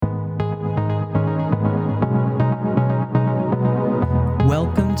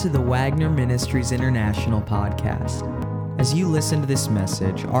to the Wagner Ministries International podcast. As you listen to this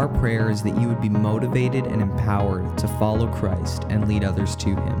message, our prayer is that you would be motivated and empowered to follow Christ and lead others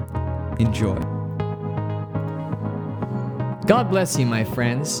to Him. Enjoy. God bless you, my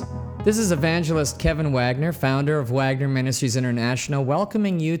friends. This is Evangelist Kevin Wagner, founder of Wagner Ministries International,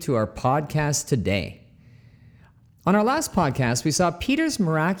 welcoming you to our podcast today. On our last podcast, we saw Peter's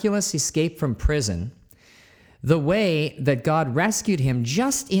miraculous escape from prison, the way that God rescued him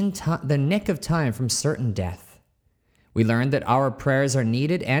just in the nick of time from certain death. We learned that our prayers are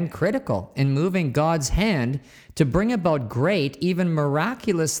needed and critical in moving God's hand to bring about great, even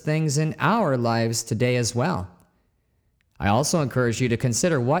miraculous things in our lives today as well. I also encourage you to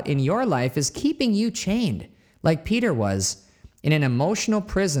consider what in your life is keeping you chained, like Peter was, in an emotional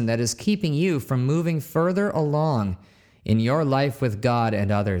prison that is keeping you from moving further along in your life with God and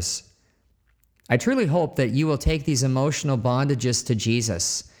others. I truly hope that you will take these emotional bondages to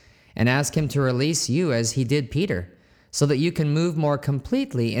Jesus and ask Him to release you as He did Peter, so that you can move more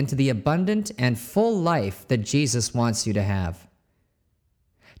completely into the abundant and full life that Jesus wants you to have.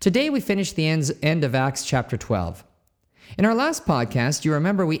 Today we finish the end of Acts chapter 12. In our last podcast, you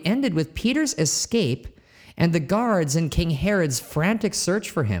remember we ended with Peter's escape and the guards in King Herod's frantic search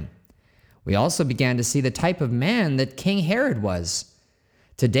for him. We also began to see the type of man that King Herod was.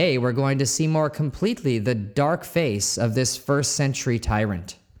 Today, we're going to see more completely the dark face of this first century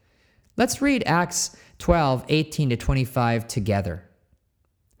tyrant. Let's read Acts 12, 18-25 together.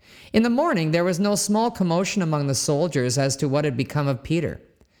 In the morning, there was no small commotion among the soldiers as to what had become of Peter.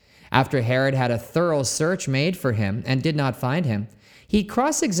 After Herod had a thorough search made for him and did not find him, he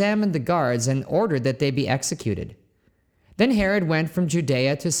cross-examined the guards and ordered that they be executed. Then Herod went from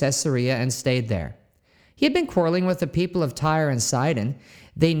Judea to Caesarea and stayed there. He had been quarreling with the people of Tyre and Sidon.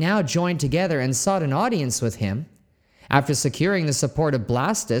 They now joined together and sought an audience with him. After securing the support of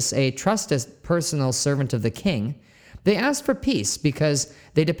Blastus, a trusted personal servant of the king, they asked for peace because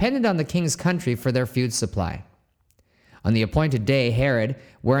they depended on the king's country for their food supply. On the appointed day, Herod,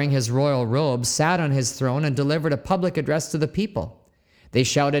 wearing his royal robes, sat on his throne and delivered a public address to the people. They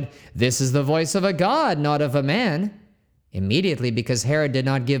shouted, "This is the voice of a god, not of a man." Immediately, because Herod did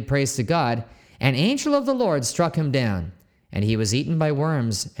not give praise to God, an angel of the Lord struck him down, and he was eaten by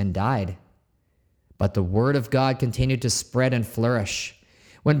worms and died. But the word of God continued to spread and flourish.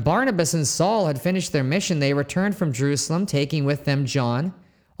 When Barnabas and Saul had finished their mission, they returned from Jerusalem, taking with them John,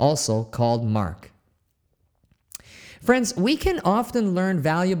 also called Mark. Friends, we can often learn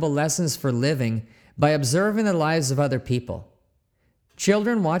valuable lessons for living by observing the lives of other people.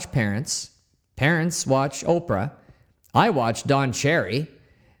 Children watch parents. Parents watch Oprah. I watch Don Cherry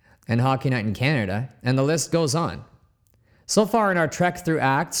and Hockey Night in Canada, and the list goes on. So far in our trek through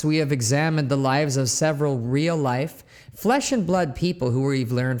Acts, we have examined the lives of several real-life, flesh and blood people who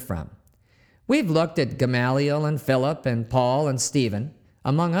we've learned from. We've looked at Gamaliel and Philip and Paul and Stephen,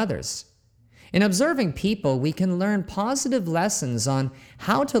 among others. In observing people, we can learn positive lessons on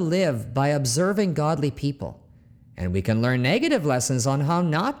how to live by observing godly people. And we can learn negative lessons on how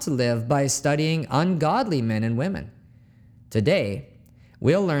not to live by studying ungodly men and women. Today,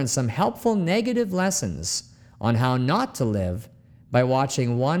 we'll learn some helpful negative lessons on how not to live by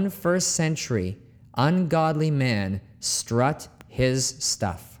watching one first-century ungodly man strut his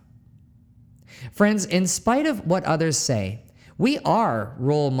stuff. Friends, in spite of what others say, we are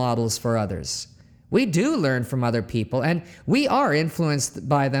role models for others. We do learn from other people, and we are influenced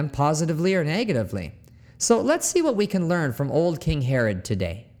by them positively or negatively. So let's see what we can learn from old King Herod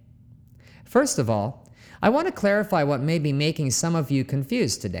today. First of all, I want to clarify what may be making some of you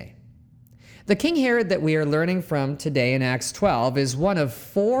confused today. The King Herod that we are learning from today in Acts 12 is one of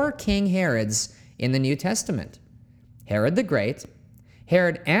 4 King Herods in the New Testament: Herod the Great,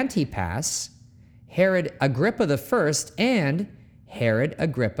 Herod Antipas, Herod Agrippa I, and Herod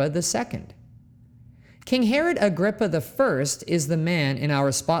Agrippa II. King Herod Agrippa I is the man in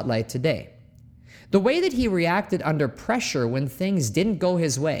our spotlight today. The way that he reacted under pressure when things didn't go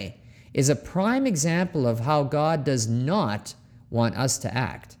his way is a prime example of how God does not want us to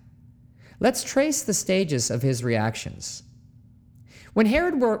act. Let's trace the stages of his reactions. When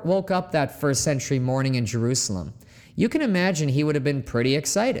Herod woke up that first century morning in Jerusalem, you can imagine he would have been pretty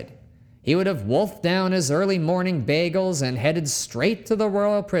excited. He would have wolfed down his early morning bagels and headed straight to the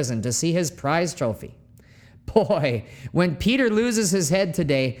royal prison to see his prize trophy. Boy, when Peter loses his head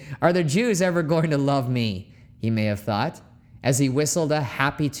today, are the Jews ever going to love me? He may have thought, as he whistled a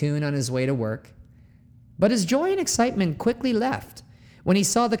happy tune on his way to work. But his joy and excitement quickly left when he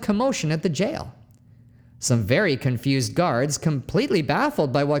saw the commotion at the jail. Some very confused guards, completely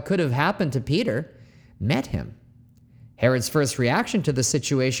baffled by what could have happened to Peter, met him. Herod's first reaction to the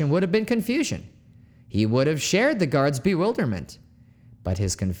situation would have been confusion. He would have shared the guards' bewilderment. But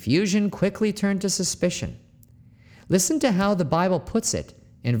his confusion quickly turned to suspicion. Listen to how the Bible puts it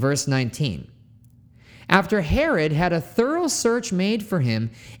in verse 19. After Herod had a thorough search made for him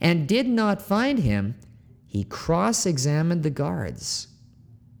and did not find him, he cross-examined the guards.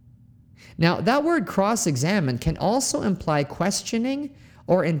 Now, that word cross-examine can also imply questioning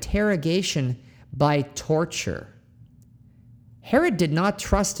or interrogation by torture. Herod did not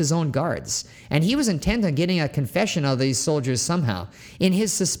trust his own guards, and he was intent on getting a confession out of these soldiers somehow. In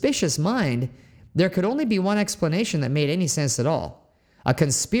his suspicious mind, there could only be one explanation that made any sense at all: a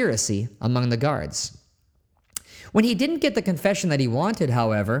conspiracy among the guards. When he didn't get the confession that he wanted,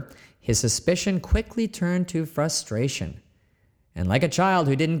 however, his suspicion quickly turned to frustration. And like a child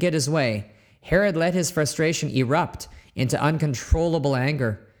who didn't get his way, Herod let his frustration erupt into uncontrollable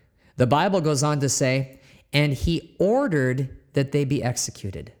anger. The Bible goes on to say, and he ordered that they be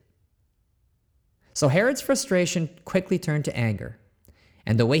executed. So Herod's frustration quickly turned to anger.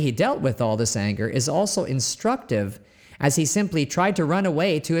 And the way he dealt with all this anger is also instructive, as he simply tried to run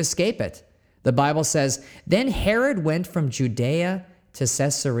away to escape it. The Bible says, then Herod went from Judea to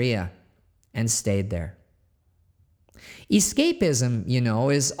Caesarea and stayed there. Escapism,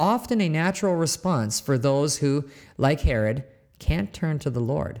 is often a natural response for those who, like Herod, can't turn to the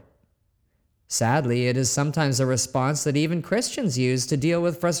Lord. Sadly, it is sometimes a response that even Christians use to deal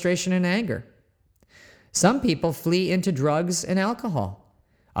with frustration and anger. Some people flee into drugs and alcohol.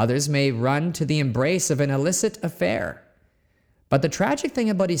 Others may run to the embrace of an illicit affair. But the tragic thing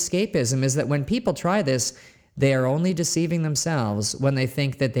about escapism is that when people try this, they are only deceiving themselves when they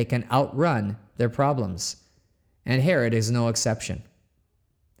think that they can outrun their problems. And Herod is no exception.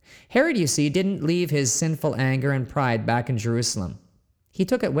 Herod, you see, didn't leave his sinful anger and pride back in Jerusalem. He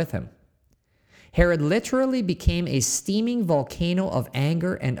took it with him. Herod literally became a steaming volcano of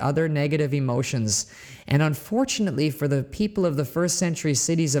anger and other negative emotions. And unfortunately for the people of the first century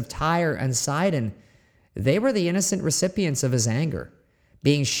cities of Tyre and Sidon, they were the innocent recipients of his anger,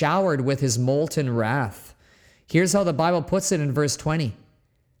 being showered with his molten wrath. Here's how the Bible puts it in verse 20.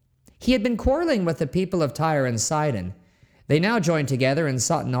 He had been quarreling with the people of Tyre and Sidon. They now joined together and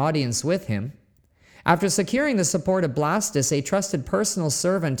sought an audience with him. After securing the support of Blastus, a trusted personal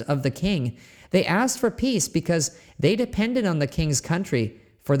servant of the king, they asked for peace because they depended on the king's country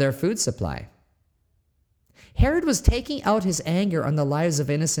for their food supply. Herod was taking out his anger on the lives of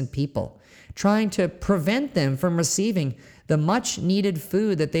innocent people, trying to prevent them from receiving the much-needed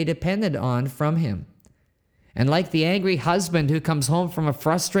food that they depended on from him. And like the angry husband who comes home from a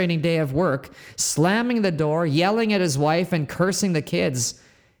frustrating day of work, slamming the door, yelling at his wife, and cursing the kids,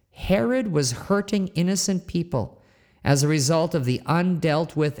 Herod was hurting innocent people as a result of the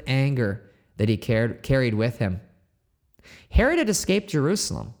undealt with anger that he carried with him. Herod had escaped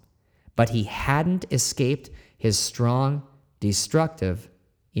Jerusalem, but he hadn't escaped his strong, destructive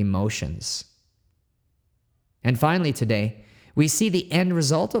emotions. And finally today, we see the end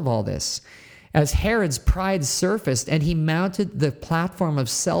result of all this, as Herod's pride surfaced and he mounted the platform of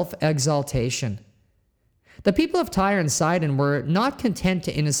self-exaltation. The people of Tyre and Sidon were not content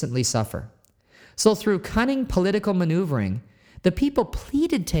to innocently suffer. So through cunning political maneuvering, the people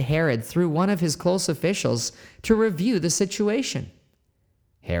pleaded to Herod through one of his close officials to review the situation.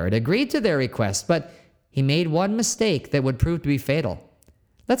 Herod agreed to their request, but he made one mistake that would prove to be fatal.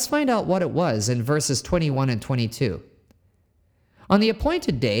 Let's find out what it was in verses 21 and 22. On the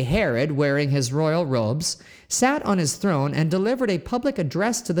appointed day, Herod, wearing his royal robes, sat on his throne and delivered a public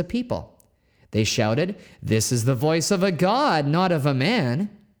address to the people. They shouted, "This is the voice of a god, not of a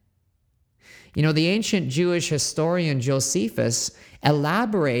man." The ancient Jewish historian Josephus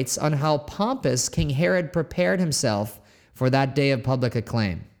elaborates on how pompous King Herod prepared himself for that day of public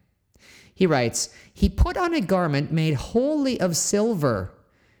acclaim. He writes, "He put on a garment made wholly of silver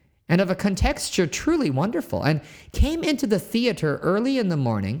and of a contexture truly wonderful, and came into the theater early in the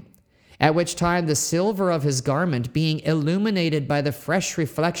morning, at which time the silver of his garment, being illuminated by the fresh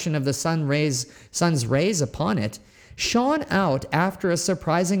reflection of the sun's rays upon it, shone out after a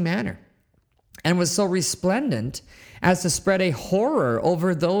surprising manner, and was so resplendent as to spread a horror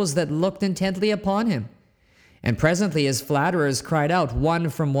over those that looked intently upon him. And presently his flatterers cried out, one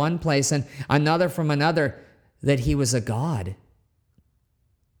from one place and another from another, that he was a god."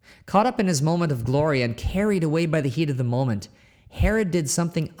 Caught up in his moment of glory and carried away by the heat of the moment, Herod did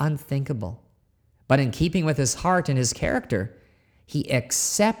something unthinkable. But in keeping with his heart and his character, he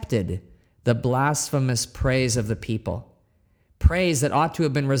accepted the blasphemous praise of the people, praise that ought to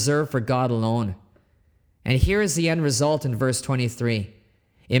have been reserved for God alone. And here is the end result in verse 23.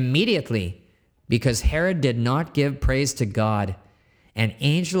 Immediately, because Herod did not give praise to God. An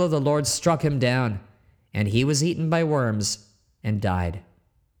angel of the Lord struck him down, and he was eaten by worms and died.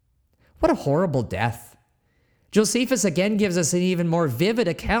 What a horrible death. Josephus again gives us an even more vivid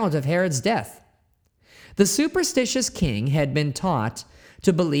account of Herod's death. The superstitious king had been taught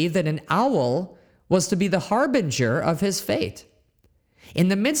to believe that an owl was to be the harbinger of his fate. In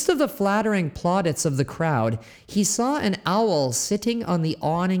the midst of the flattering plaudits of the crowd, he saw an owl sitting on the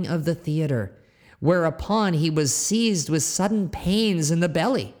awning of the theater, whereupon he was seized with sudden pains in the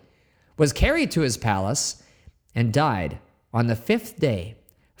belly, was carried to his palace, and died on the 5th day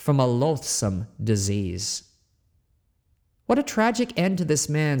from a loathsome disease. What a tragic end to this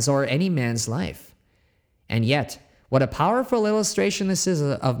man's or any man's life. And yet, what a powerful illustration this is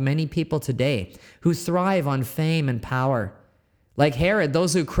of many people today who thrive on fame and power. Like Herod,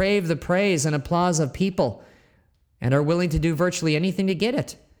 those who crave the praise and applause of people and are willing to do virtually anything to get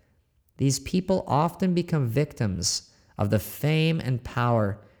it. These people often become victims of the fame and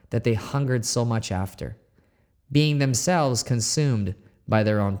power that they hungered so much after, being themselves consumed by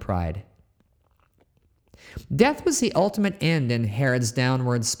their own pride. Death was the ultimate end in Herod's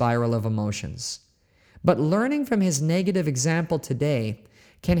downward spiral of emotions. But learning from his negative example today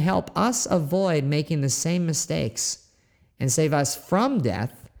can help us avoid making the same mistakes and save us from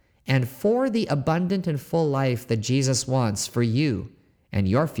death and for the abundant and full life that Jesus wants for you and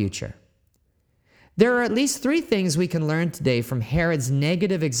your future. There are at least 3 things we can learn today from Herod's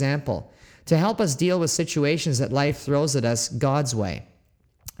negative example to help us deal with situations that life throws at us God's way.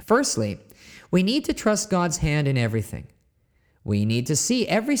 Firstly, we need to trust God's hand in everything. We need to see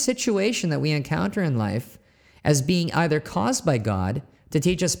every situation that we encounter in life as being either caused by God to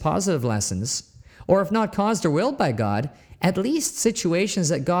teach us positive lessons, or if not caused or willed by God, at least situations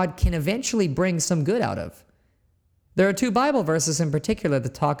that God can eventually bring some good out of. There are 2 Bible verses in particular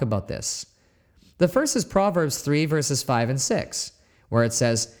that talk about this. The first is Proverbs 3, verses 5 and 6, where it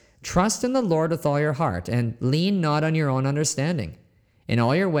says, "Trust in the Lord with all your heart, and lean not on your own understanding. In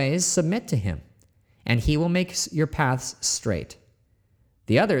all your ways submit to him, and he will make your paths straight."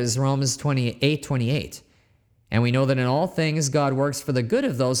 The other is Romans 8:28, "And we know that in all things God works for the good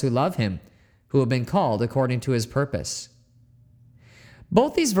of those who love him, who have been called according to his purpose."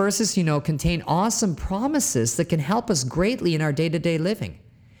 Both these verses, contain awesome promises that can help us greatly in our day-to-day living.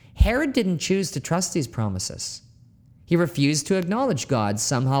 Herod didn't choose to trust these promises. He refused to acknowledge God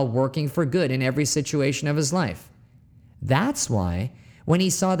somehow working for good in every situation of his life. That's why, when he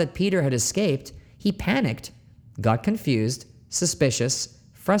saw that Peter had escaped, he panicked, got confused, suspicious,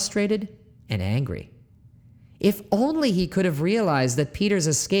 frustrated, and angry. If only he could have realized that Peter's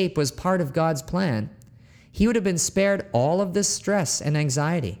escape was part of God's plan, he would have been spared all of this stress and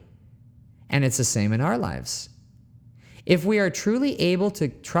anxiety. And it's the same in our lives. If we are truly able to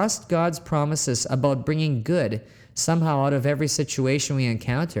trust God's promises about bringing good somehow out of every situation we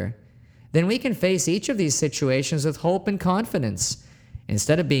encounter, then we can face each of these situations with hope and confidence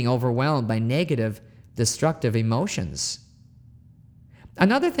instead of being overwhelmed by negative, destructive emotions.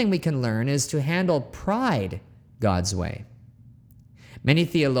 Another thing we can learn is to handle pride God's way. Many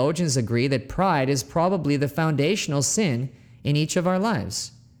theologians agree that pride is probably the foundational sin in each of our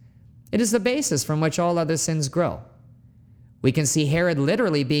lives. It is the basis from which all other sins grow. We can see Herod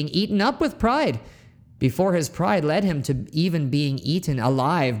literally being eaten up with pride before his pride led him to even being eaten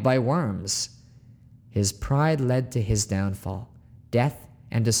alive by worms. His pride led to his downfall, death,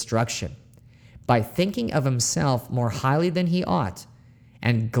 and destruction by thinking of himself more highly than he ought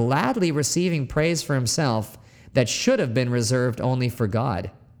and gladly receiving praise for himself that should have been reserved only for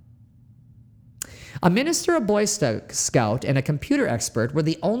God. A minister, a Boy Scout, and a computer expert were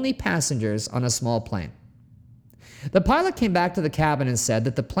the only passengers on a small plane. The pilot came back to the cabin and said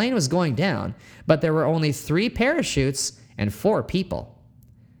that the plane was going down, but there were only 3 parachutes and 4 people.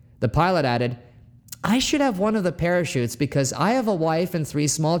 The pilot added, "I should have one of the parachutes because I have a wife and 3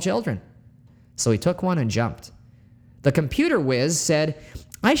 small children." So he took one and jumped. The computer whiz said,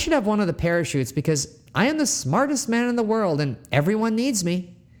 "I should have one of the parachutes because I am the smartest man in the world and everyone needs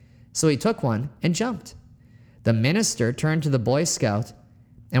me." So he took one and jumped. The minister turned to the Boy Scout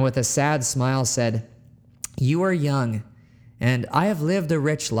and with a sad smile said, "You are young, and I have lived a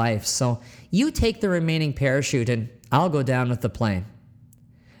rich life, so you take the remaining parachute and I'll go down with the plane."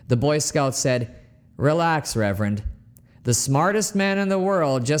 The Boy Scout said, "Relax, Reverend. The smartest man in the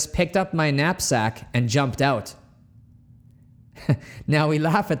world just picked up my knapsack and jumped out." Now we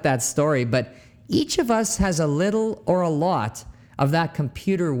laugh at that story, but each of us has a little or a lot of that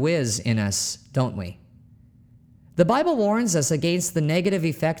computer whiz in us, don't we? The Bible warns us against the negative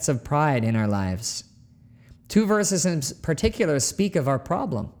effects of pride in our lives. 2 verses in particular speak of our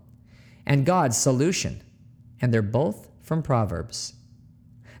problem. and God's solution. And they're both from Proverbs.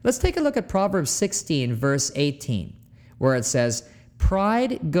 Let's take a look at Proverbs 16, verse 18, where it says,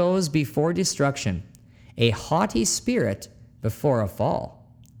 "Pride goes before destruction, a haughty spirit before a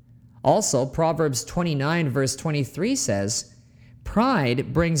fall." Also, Proverbs 29, verse 23 says,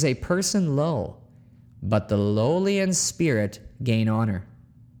 "Pride brings a person low, but the lowly in spirit gain honor."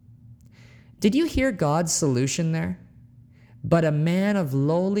 Did you hear God's solution there? But a man of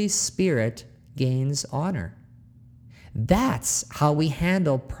lowly spirit gains honor. That's how we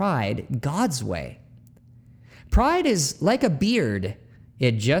handle pride God's way. Pride is like a beard.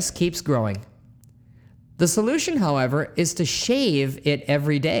 It just keeps growing. The solution, however, is to shave it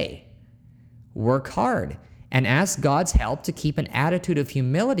every day. Work hard and ask God's help to keep an attitude of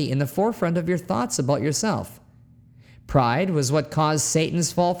humility in the forefront of your thoughts about yourself. Pride was what caused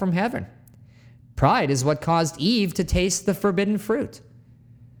Satan's fall from heaven. Pride is what caused Eve to taste the forbidden fruit.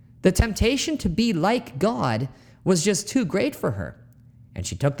 The temptation to be like God was just too great for her, and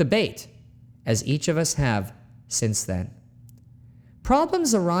she took the bait, as each of us have since then.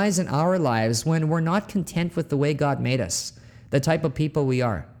 Problems arise in our lives when we're not content with the way God made us, the type of people we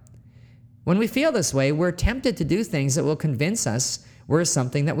are. When we feel this way, we're tempted to do things that will convince us we're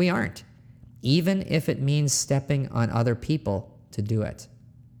something that we aren't, even if it means stepping on other people to do it.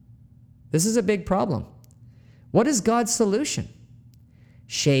 This is a big problem. What is God's solution?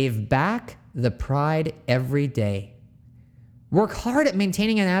 Shave back the pride every day. Work hard at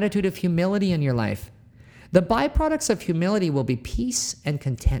maintaining an attitude of humility in your life. The byproducts of humility will be peace and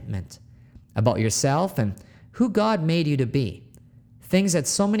contentment about yourself and who God made you to be. Things that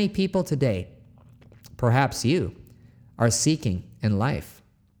so many people today, perhaps you, are seeking in life.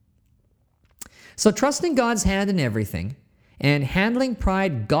 So trusting God's hand in everything and handling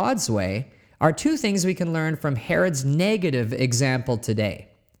pride God's way are two things we can learn from Herod's negative example today.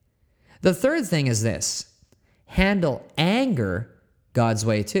 The third thing is this: handle anger God's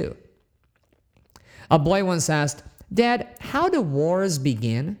way too. A boy once asked, "Dad, how do wars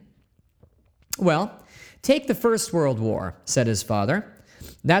begin?" "Well, take the First World War," said his father.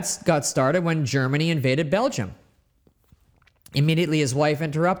 That got started when Germany invaded Belgium. Immediately his wife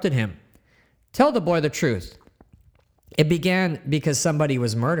interrupted him. "Tell the boy the truth. It began because somebody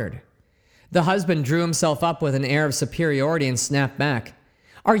was murdered." The husband drew himself up with an air of superiority and snapped back,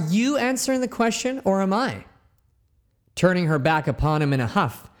 "Are you answering the question or am I?" Turning her back upon him in a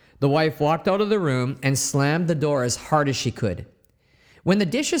huff, the wife walked out of the room and slammed the door as hard as she could. When the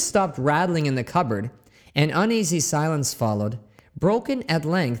dishes stopped rattling in the cupboard, an uneasy silence followed, broken at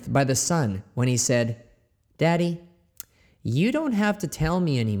length by the son when he said, "Daddy, you don't have to tell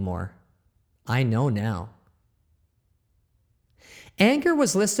me anymore. I know now." Anger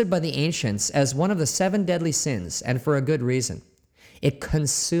was listed by the ancients as one of the 7 deadly sins, and for a good reason. It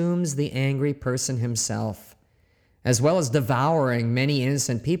consumes the angry person himself, as well as devouring many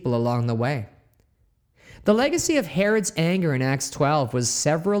innocent people along the way. The legacy of Herod's anger in Acts 12 was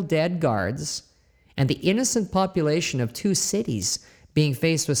several dead guards and the innocent population of 2 cities being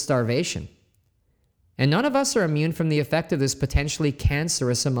faced with starvation. And none of us are immune from the effect of this potentially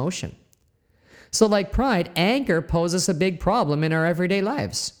cancerous emotion. So like pride, anger poses a big problem in our everyday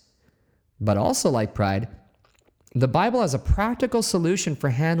lives. But also like pride, the Bible has a practical solution for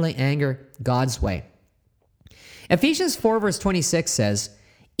handling anger God's way. Ephesians 4 verse 26 says,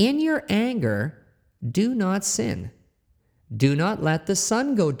 "In your anger, do not sin. Do not let the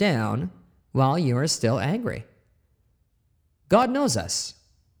sun go down while you are still angry." God knows us.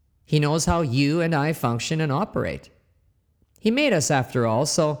 He knows how you and I function and operate. He made us after all,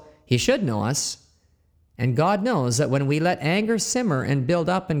 so He should know us. And God knows that when we let anger simmer and build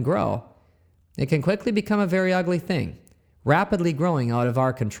up and grow, it can quickly become a very ugly thing, rapidly growing out of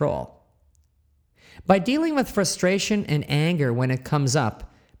our control. By dealing with frustration and anger when it comes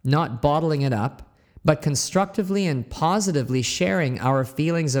up, not bottling it up, but constructively and positively sharing our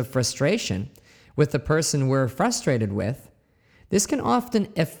feelings of frustration with the person we're frustrated with, this can often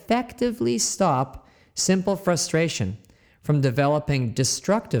effectively stop simple frustration from developing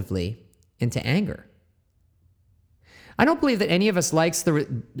destructively into anger. I don't believe that any of us likes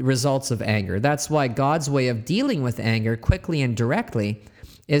the results of anger. That's why God's way of dealing with anger quickly and directly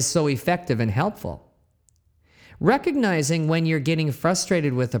is so effective and helpful. Recognizing when you're getting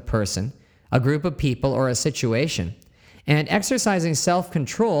frustrated with a person, a group of people, or a situation, and exercising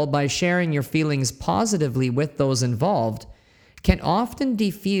self-control by sharing your feelings positively with those involved can often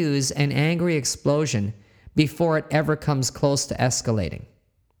defuse an angry explosion before it ever comes close to escalating.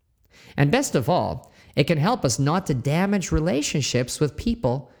 And best of all, it can help us not to damage relationships with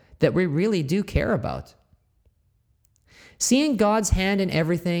people that we really do care about. Seeing God's hand in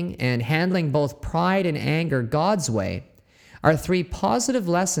everything and handling both pride and anger God's way are 3 positive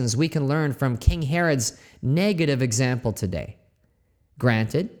lessons we can learn from King Herod's negative example today.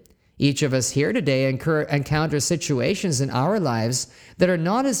 Granted, each of us here today encounter situations in our lives that are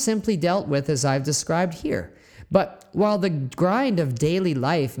not as simply dealt with as I've described here. But while the grind of daily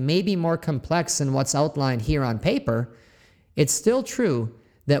life may be more complex than what's outlined here on paper, it's still true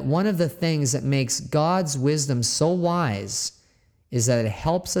that one of the things that makes God's wisdom so wise is that it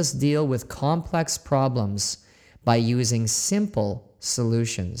helps us deal with complex problems by using simple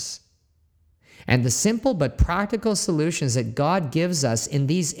solutions. And the simple but practical solutions that God gives us in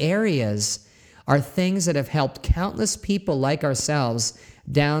these areas are things that have helped countless people like ourselves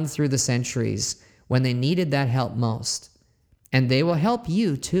down through the centuries when they needed that help most. And they will help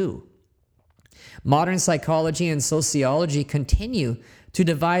you too. Modern psychology and sociology continue to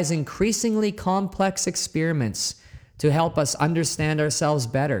devise increasingly complex experiments to help us understand ourselves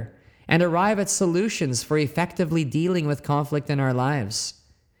better and arrive at solutions for effectively dealing with conflict in our lives.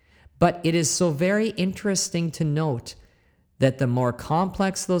 But it is so very interesting to note that the more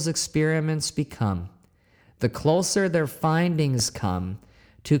complex those experiments become, the closer their findings come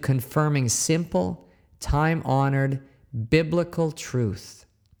to confirming simple, time-honored, biblical truth.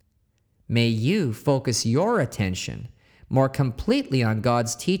 May you focus your attention more completely on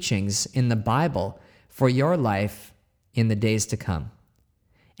God's teachings in the Bible for your life in the days to come.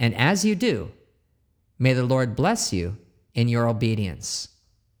 And as you do, may the Lord bless you in your obedience.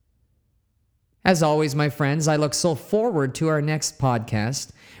 As always, my friends, I look so forward to our next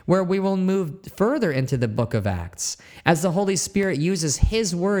podcast, where we will move further into the book of Acts, as the Holy Spirit uses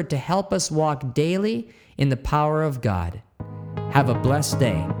His Word to help us walk daily in the power of God. Have a blessed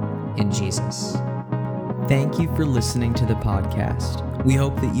day in Jesus. Thank you for listening to the podcast. We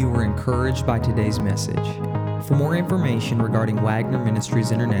hope that you were encouraged by today's message. For more information regarding Wagner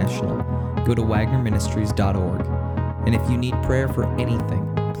Ministries International, go to wagnerministries.org. And if you need prayer for anything,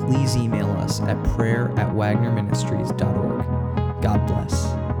 please email us at prayer@wagnerministries.org. God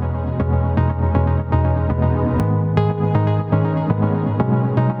bless.